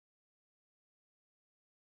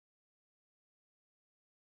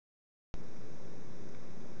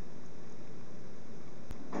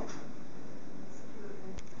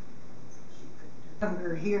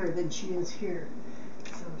Younger here than she is here.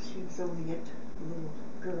 So she was only a little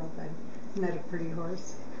girl then. Isn't that a pretty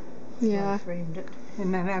horse? Yeah. So I framed it.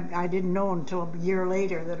 And then I didn't know until a year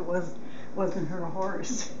later that it wasn't her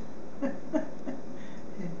horse.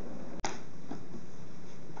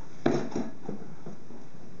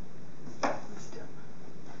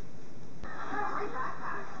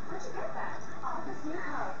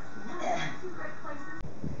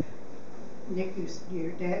 Nick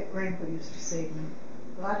your grandpa used to say to me,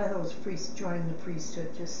 a lot of those priests joined the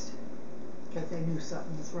priesthood just because they knew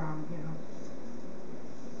something was wrong, you know.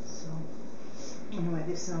 So, anyway,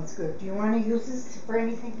 this sounds good. Do you want to use this for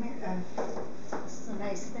anything, Mary? This is a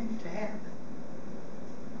nice thing to have.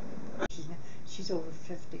 She's over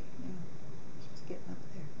 50, you know. She's getting up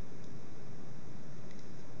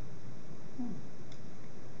there.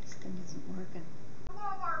 This thing isn't working.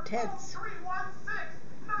 Ted's.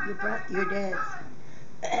 You brought your dad's.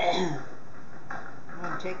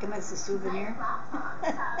 Want to take him as a souvenir?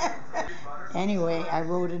 Anyway, I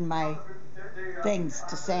wrote in my things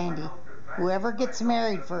to Sandy, whoever gets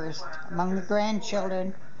married first among the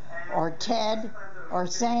grandchildren, or Ted or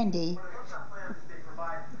Sandy,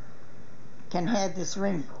 can have this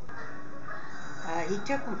ring. He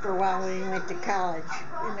took them for a while when he went to college,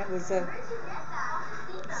 and it was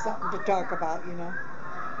something to talk about, you know.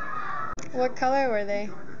 What color were they?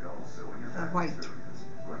 White.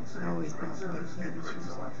 I always been white baby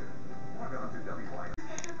shoes.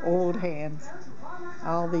 Old hands.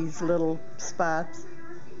 All these little spots.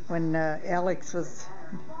 When Alex was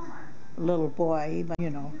a little boy, you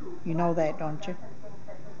know that, don't you?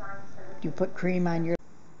 You put cream on your...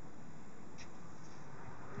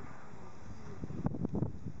 And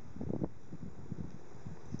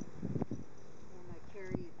I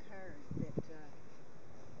carry a card that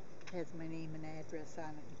has my name and address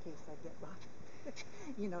on it in case I get lost.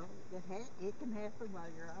 You know, it can happen while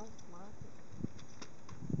you're out walking.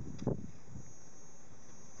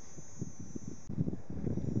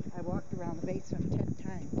 I walked around the basement 10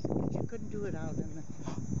 times because you couldn't do it out in the...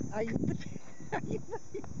 Are you...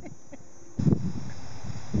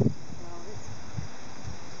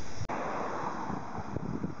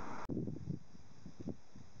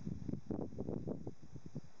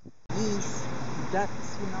 Geese,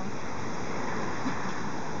 ducks, you know.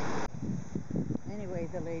 Anyway,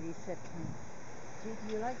 the lady said to me, do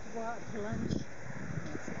you like to go out to lunch? And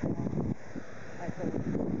I said, no. I told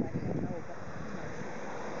everybody I know, but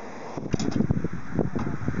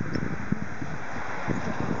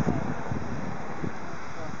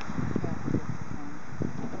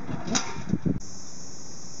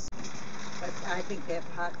but I think that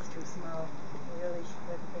pot's too small. We really should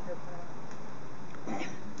have a bigger pot.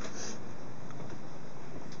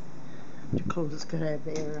 The clothes could have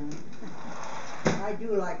air on it. I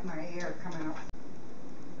do like my air coming up.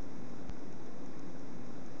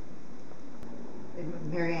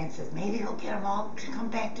 And Mary Ann says, maybe he'll get them all to come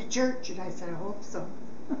back to church. And I said, I hope so.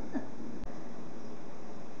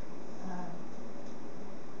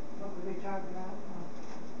 What were they talking about?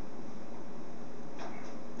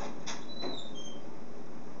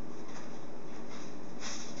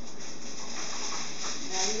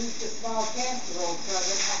 I used a small casserole, so I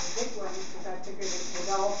didn't have a big one because I figured it would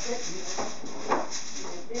all fit in there.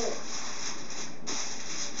 And it did.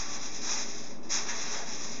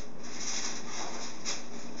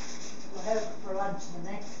 We'll have it for lunch the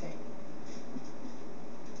next day.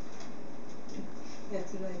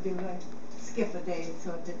 That's what I do. I skip a day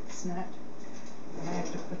so it's not. I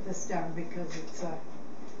have to put this down because it's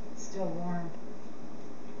still warm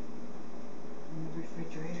in the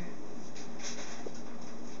refrigerator.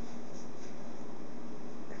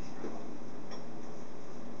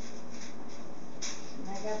 And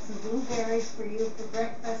I got some blueberries for you for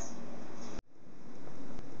breakfast.